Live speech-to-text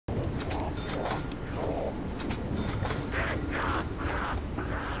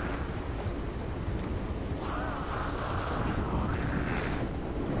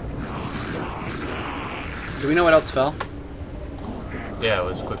we know what else fell? Yeah, it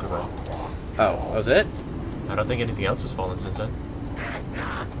was a quick revive. Oh, that was it? I don't think anything else has fallen since then.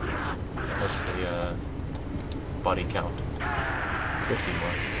 What's the body count?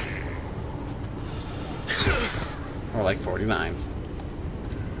 51. Or like 49.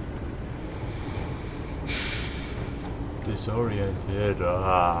 Disoriented.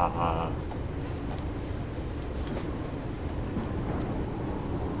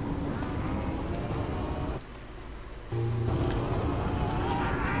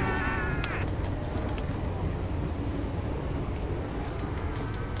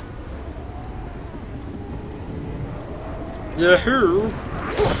 Yahoo!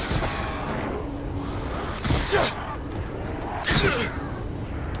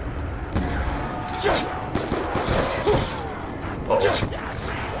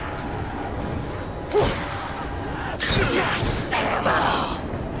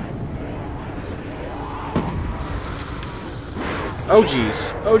 Oh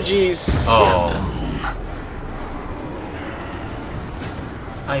jeez. Oh jeez. Oh.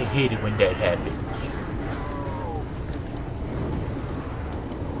 I hate it when that happens.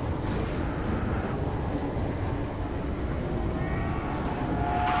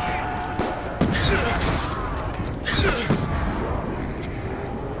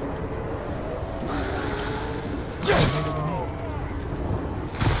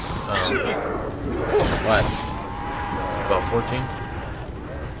 What? About 14?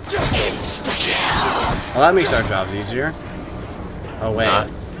 Well, that makes our jobs easier. Oh, wait. Not.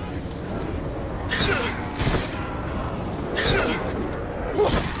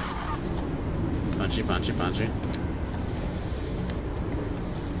 Punchy, punchy, punchy.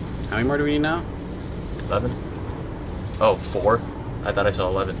 How many more do we need now? 11? Oh, 4? I thought I saw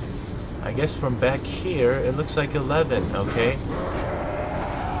 11. I guess from back here, it looks like 11, okay?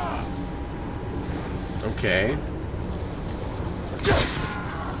 Okay.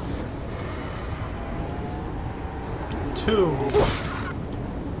 Two.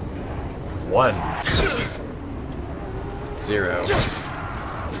 1. 0.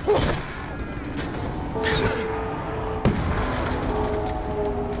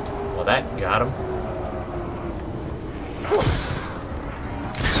 Well, that got him.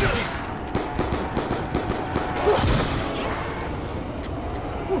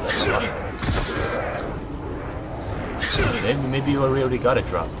 Ooh, that's a lot. Maybe you already got a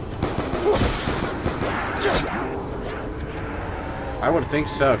drop. I would think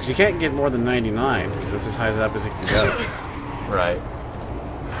so, because you can't get more than 99, because that's as high up as it can go. Right.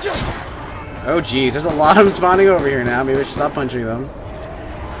 Oh geez, there's a lot of them spawning over here now. Maybe I should stop punching them.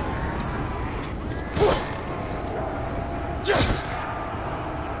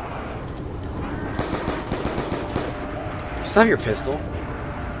 Stop your pistol.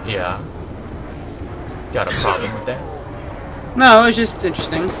 Yeah. Got a problem with that? No, it's just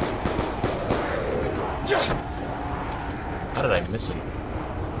interesting. How did I miss him?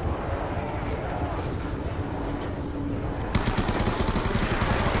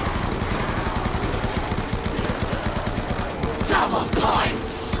 Double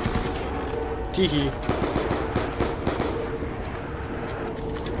points! Teehee.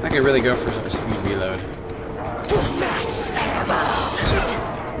 I could really go for a speed reload. Max ammo!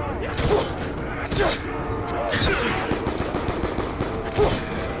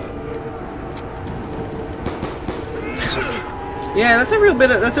 Yeah, that's a real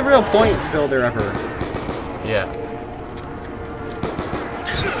bit of, that's a real point builder upper. Yeah.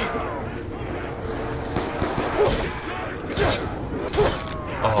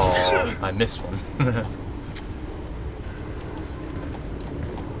 Oh, I missed one.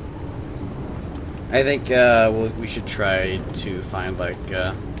 I think we should try to find like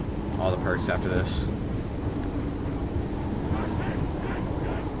all the perks after this.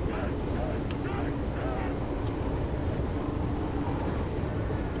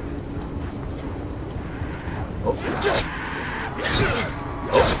 Oh.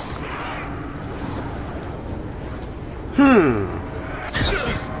 Hmm.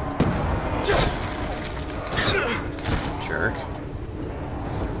 Jerk.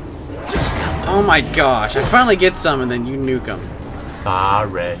 Oh my gosh, I finally get some and then you nuke them.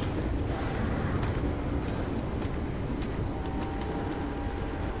 Sorry.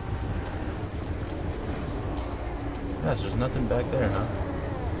 Yes, there's nothing back there, huh?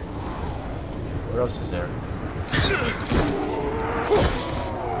 Where else is there?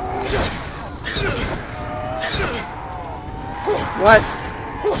 What?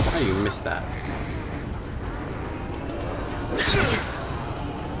 How do you miss that?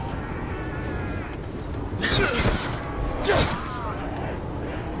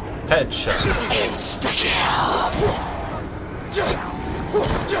 Headshot.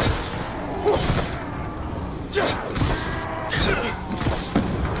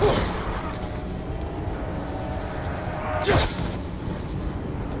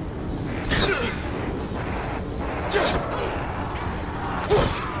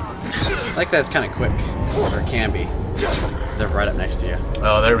 I like that it's kind of quick, or it can be. They're right up next to you.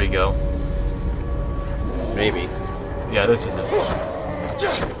 Oh, there we go. Maybe. Yeah, this is it.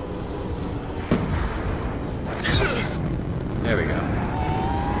 There we go.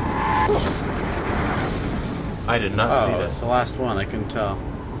 I did not see that. It's the last one. I couldn't tell.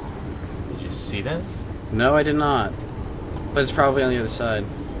 Did you see that? No, I did not. But it's probably on the other side.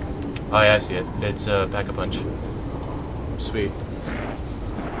 Oh yeah, I see it. It's Pack-a-Punch. Sweet.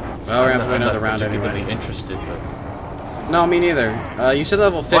 Well, we're gonna have to wait another round anyway. I'm not particularly interested, but... No, me neither. You said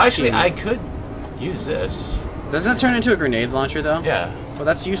level 15. Well, actually, I could use this. Doesn't that turn into a grenade launcher, though? Yeah. Well,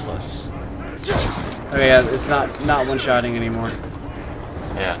 that's useless. Okay, yeah, it's not one-shotting anymore.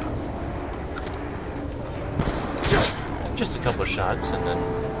 Yeah. Just a couple shots, and then...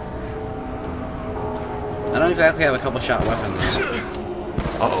 I don't exactly have a couple-shot weapon, though.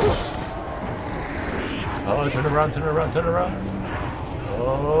 Uh-oh. Oh, turn around, turn around, turn around.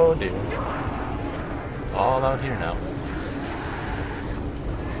 Oh, dear. All out here now.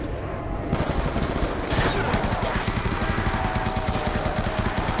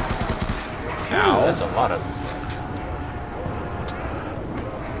 Ow. That's a lot of...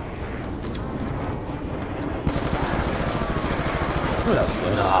 Ooh, that was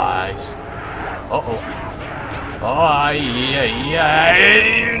close. Nice. Uh-oh. Oh, yeah.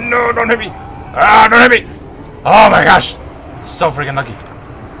 No, don't hit me. Ah, don't hit me. Oh, my gosh. So freaking lucky.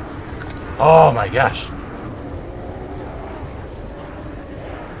 Oh, my gosh.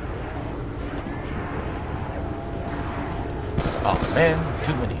 Oh, man.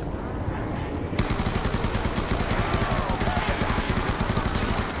 Too many.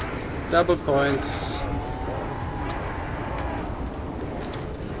 Double points.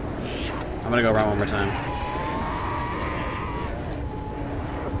 I'm gonna go around one more time.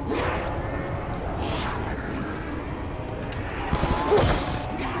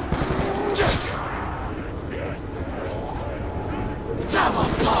 Double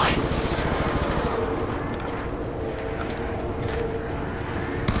points.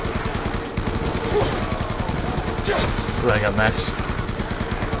 Ooh, I got max.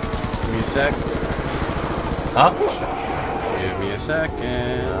 Give me a sec. Huh? Give me a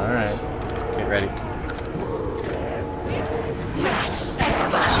second. Alright. Get ready.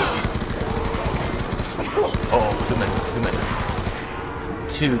 Oh, too many.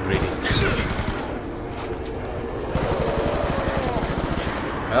 Too greedy.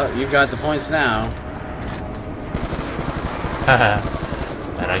 Well, you've got the points now. Haha.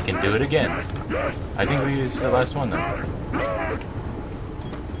 And I can do it again. I think we used the last one though.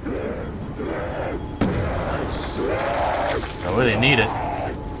 Nice. I really need it.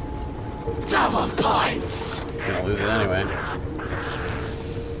 Double points. Gonna lose it anyway.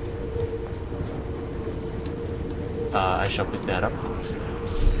 I shall pick that up.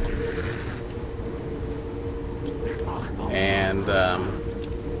 And,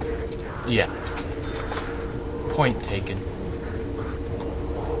 Yeah. Point taken.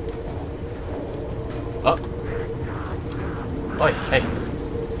 Oh. Oi, hey.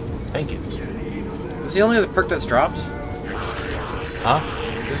 Thank you. is this the only other perk that's dropped? Huh?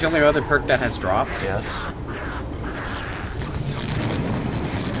 Is this the only other perk that has dropped? Yes.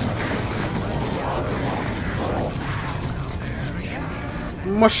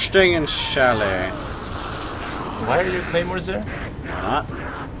 Mustang and Chalet. Why are your claymores there? Why not?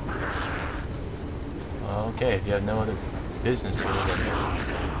 Okay, if you have no other business here, then...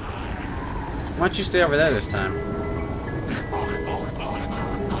 Why don't you stay over there this time?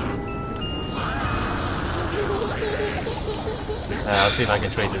 I'll see if I can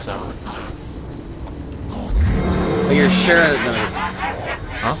trade this out. But you're sure that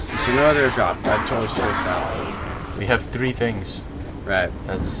Huh? there's no other drop. I totally spaced out. We have 3 things. Right.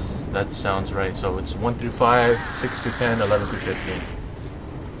 That sounds right. So it's 1 through 5, 6 through 10, 11 through 15.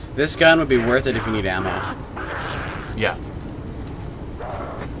 This gun would be worth it if you need ammo. Yeah.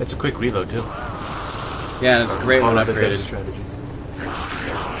 It's a quick reload too. Yeah, and it's great when Another better upgraded. strategy.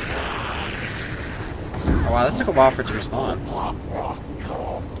 Oh, wow, that took a while for it to respawn.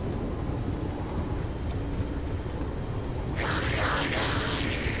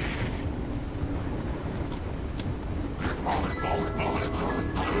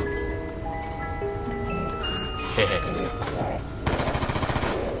 Hehe.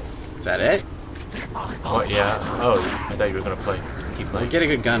 Is that it? Oh yeah. Oh, I thought you were gonna keep Like, get a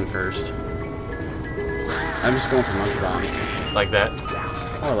good gun first. I'm just going for monkey bombs. Like that.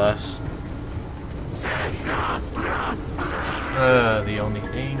 More or less. The only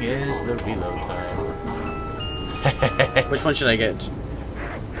thing is the reload time. Which one should I get?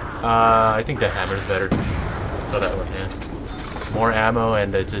 I think the hammer's better. So that one, yeah. More ammo,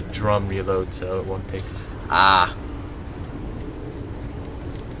 and it's a drum reload, so it won't take. Ah.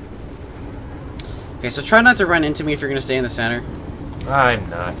 Okay, so try not to run into me if you're gonna stay in the center. I'm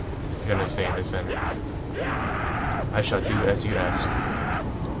not gonna stay in the center. I shall do as you ask.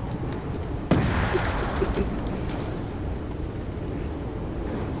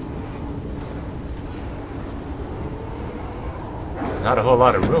 Not a whole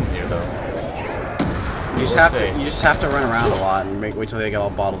lot of room here, though. You just have to run around a lot and wait till they get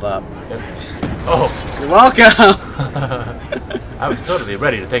all bottled up. Yep. Oh, You're welcome. I was totally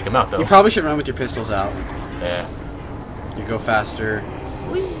ready to take him out, though. You probably should run with your pistols out. Yeah. You go faster.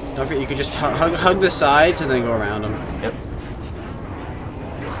 Don't forget, you could just hug the sides and then go around them. Yep.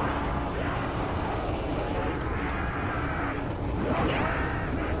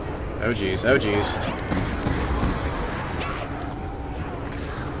 Oh jeez, oh jeez.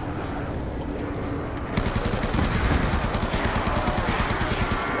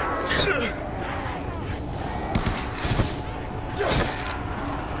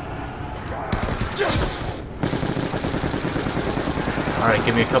 Alright,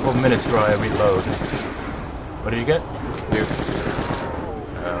 give me a couple of minutes while I reload. What did you get? Dude.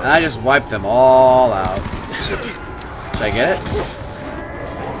 I just wiped them all out. Should I get it?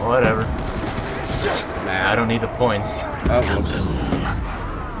 Whatever. Nah. I don't need the points. Oh, whoops.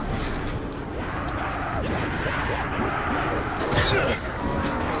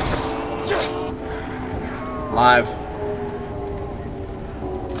 Live.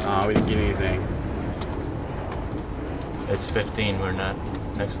 Oh, we didn't get anything. It's 15, we're not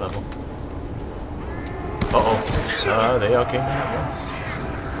next level. Uh-oh. They all came in at once.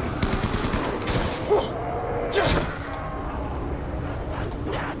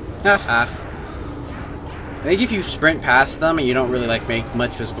 Haha. I think if you sprint past them and you don't really like make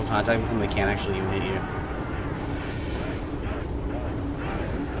much physical contact with them, they can't actually even hit you.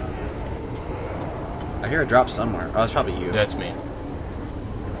 I hear a drop somewhere. Oh, it's probably you. That's me.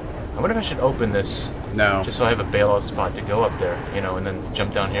 I wonder if I should open this. No. Just so I have a bailout spot to go up there, you know, and then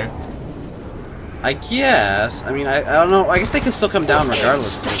jump down here. I guess. I mean, I don't know. I guess they can still come down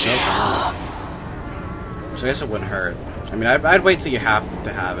regardless if there's no gun. So I guess it wouldn't hurt. I mean, I'd wait till you have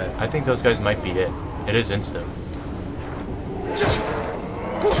to have it. I think those guys might be it. It is instant.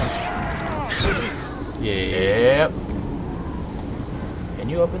 Yeah. Yep. Can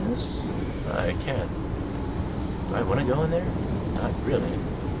you open this? I can. Do I want to go in there? Not really.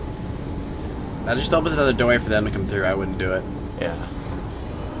 That just opens another doorway for them to come through. I wouldn't do it. Yeah.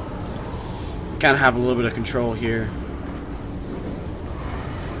 Kind of have a little bit of control here.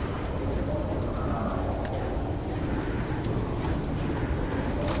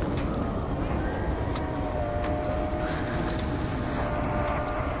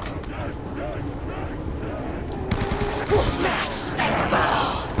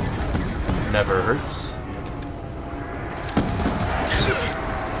 Never hurts.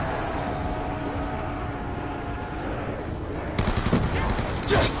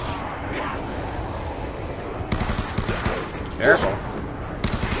 Careful.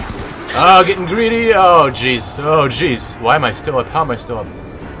 Oh, getting greedy. Oh, jeez. Oh, jeez. Why am I still up? How am I still up?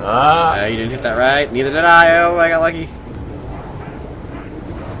 Ah. You didn't hit that right. Neither did I. Oh, I got lucky.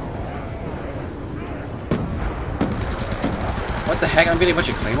 What the heck? I'm getting a bunch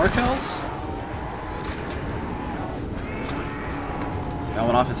of claymore kills? Got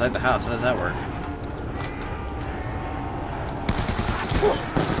one off inside the house. How does that work?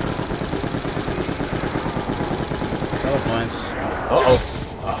 Double points. Uh-oh.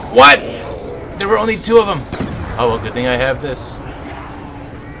 What? There were only 2 of them. Oh, well, good thing I have this.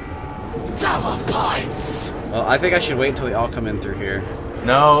 Double points. Well, I think I should wait until they all come in through here.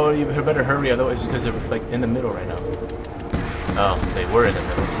 No, you better hurry, otherwise, because they're, like, in the middle right now. Oh, they were in the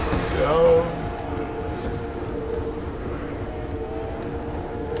middle. Go.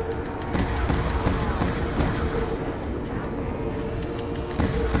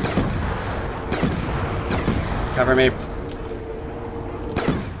 Cover me.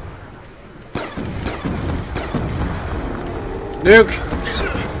 Nuke!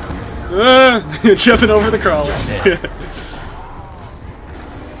 Jumping over the crawler. Yeah.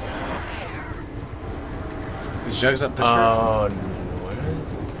 These jugs up this room. Oh,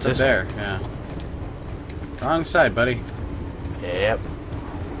 It's up there, yeah. Wrong side, buddy. Yep.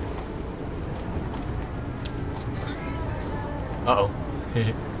 Uh-oh.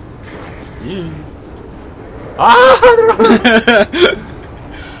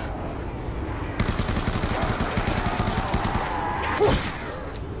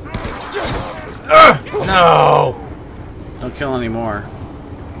 No! Don't kill any more.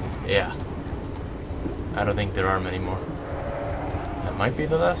 Yeah. I don't think there are many more. That might be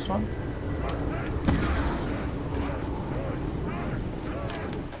the last one.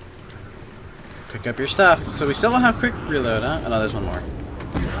 Pick up your stuff. So we still don't have quick reload, huh? Oh no, there's one more.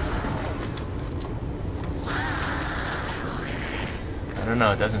 I don't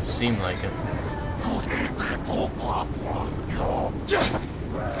know, it doesn't seem like it.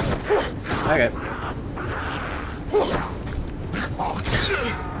 Okay.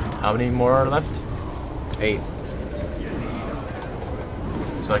 How many more are left? 8.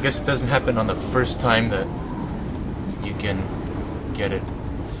 So I guess it doesn't happen on the first time that you can get it.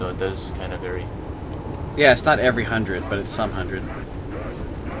 So it does kind of vary. Yeah, it's not every 100, but it's some 100.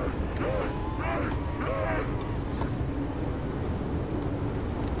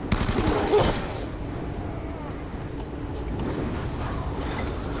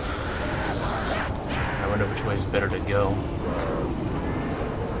 I wonder which way is better to go.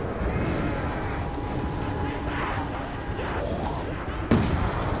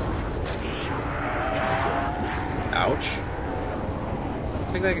 Ouch.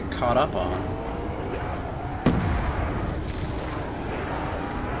 I think I get caught up on.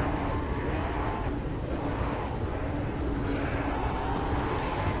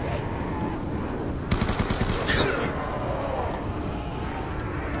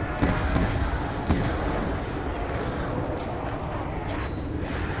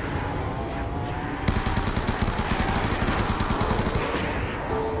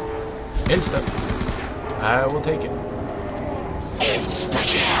 Instant. I will take it.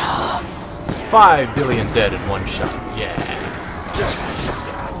 Insta-kill. 5 billion dead in one shot. Yeah.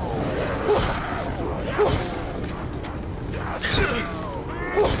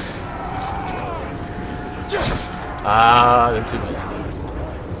 Ah, they're too many.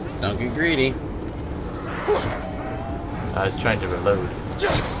 Don't get greedy. I was trying to reload.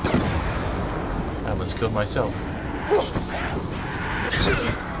 I almost killed myself.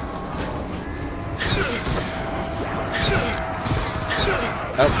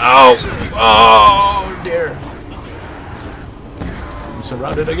 Oh. Oh! Oh dear. I'm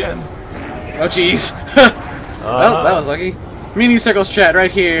surrounded again. Oh jeez. Well, that was lucky. Mini circles chat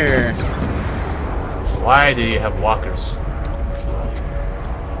right here. Why do you have walkers?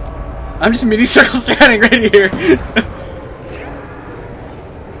 I'm just mini circles chatting right here.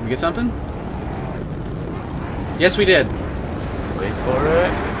 We get something? Yes, we did. Wait for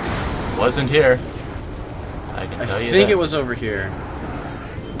it. Wasn't here. I can tell you I think that. it was over here.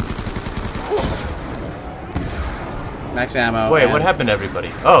 Max ammo. Wait, and what happened to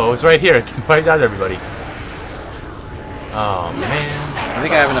everybody? Oh, it was right here. It wiped out everybody. Oh man. I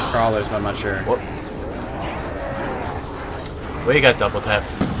think I have enough crawlers, but I'm not sure. What? Well, you got double tap.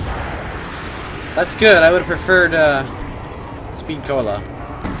 That's good. I would have preferred speed cola.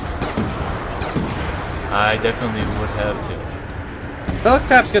 I definitely would have too. Double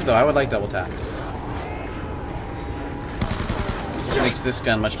tap's good though. I would like double tap. It makes this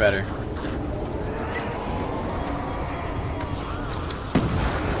gun much better.